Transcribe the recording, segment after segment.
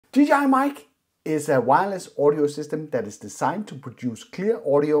DJI Mic is a wireless audio system that is designed to produce clear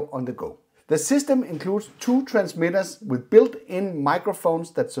audio on the go. The system includes two transmitters with built-in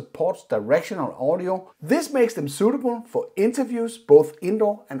microphones that supports directional audio. This makes them suitable for interviews both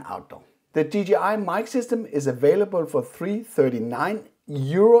indoor and outdoor. The DJI Mic system is available for €339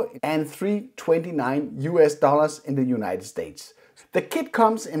 and $329 in the United States. The kit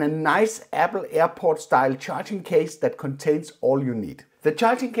comes in a nice Apple Airport style charging case that contains all you need. The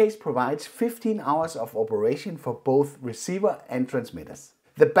charging case provides 15 hours of operation for both receiver and transmitters.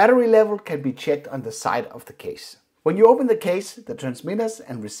 The battery level can be checked on the side of the case. When you open the case, the transmitters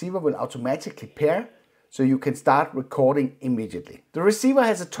and receiver will automatically pair, so you can start recording immediately. The receiver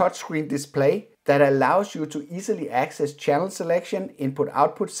has a touchscreen display that allows you to easily access channel selection,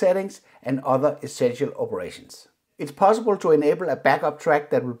 input-output settings, and other essential operations. It's possible to enable a backup track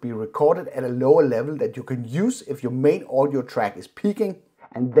that will be recorded at a lower level that you can use if your main audio track is peaking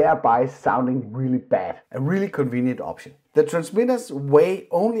and thereby sounding really bad. A really convenient option. The transmitters weigh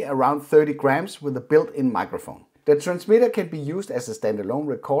only around 30 grams with a built-in microphone. The transmitter can be used as a standalone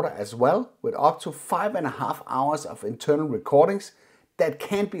recorder as well, with up to 5.5 hours of internal recordings that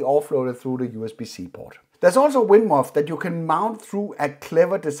can be offloaded through the USB-C port. There's also a wind muff that you can mount through a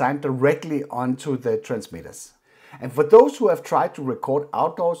clever design directly onto the transmitters. And for those who have tried to record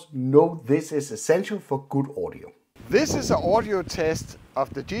outdoors, know this is essential for good audio. This is an audio test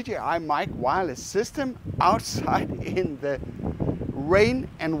of the DJI Mic wireless system outside in the rain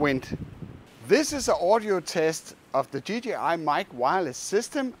and wind. This is an audio test of the DJI Mic wireless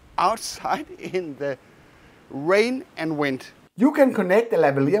system outside in the rain and wind. You can connect a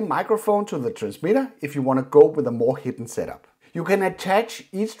lavalier microphone to the transmitter if you want to go with a more hidden setup. You can attach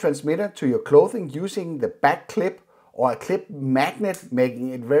each transmitter to your clothing using the back clip or a clip magnet,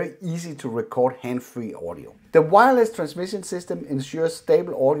 making it very easy to record hands-free audio. The wireless transmission system ensures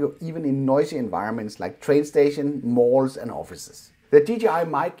stable audio even in noisy environments like train stations, malls and offices. The DJI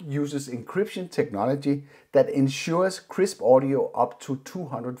Mic uses encryption technology that ensures crisp audio up to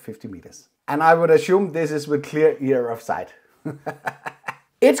 250 meters. And I would assume this is with clear ear of sight.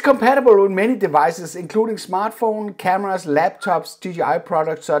 It's compatible with many devices including smartphone, cameras, laptops, DJI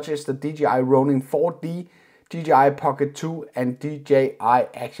products such as the DJI Ronin 4D, DJI Pocket 2 and DJI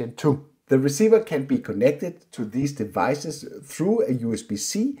Action 2. The receiver can be connected to these devices through a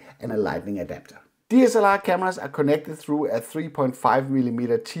USB-C and a lightning adapter. DSLR cameras are connected through a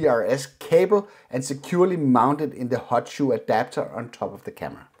 3.5mm TRS cable and securely mounted in the hot shoe adapter on top of the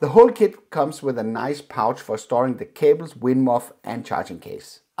camera. The whole kit comes with a nice pouch for storing the cables, wind muff and charging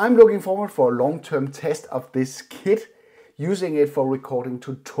case. I'm looking forward for a long-term test of this kit, using it for recording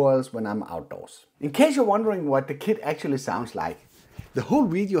tutorials when I'm outdoors. In case you're wondering what the kit actually sounds like, the whole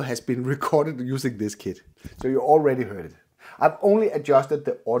video has been recorded using this kit, so you already heard it. I've only adjusted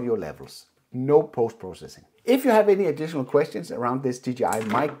the audio levels. No post-processing. If you have any additional questions around this DJI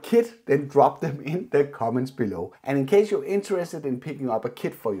Mic kit, then drop them in the comments below. And in case you're interested in picking up a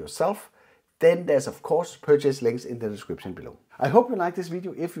kit for yourself, then there's of course purchase links in the description below. I hope you liked this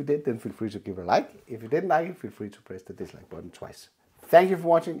video. If you did, then feel free to give it a like. If you didn't like it, feel free to press the dislike button twice. Thank you for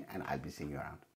watching and I'll be seeing you around.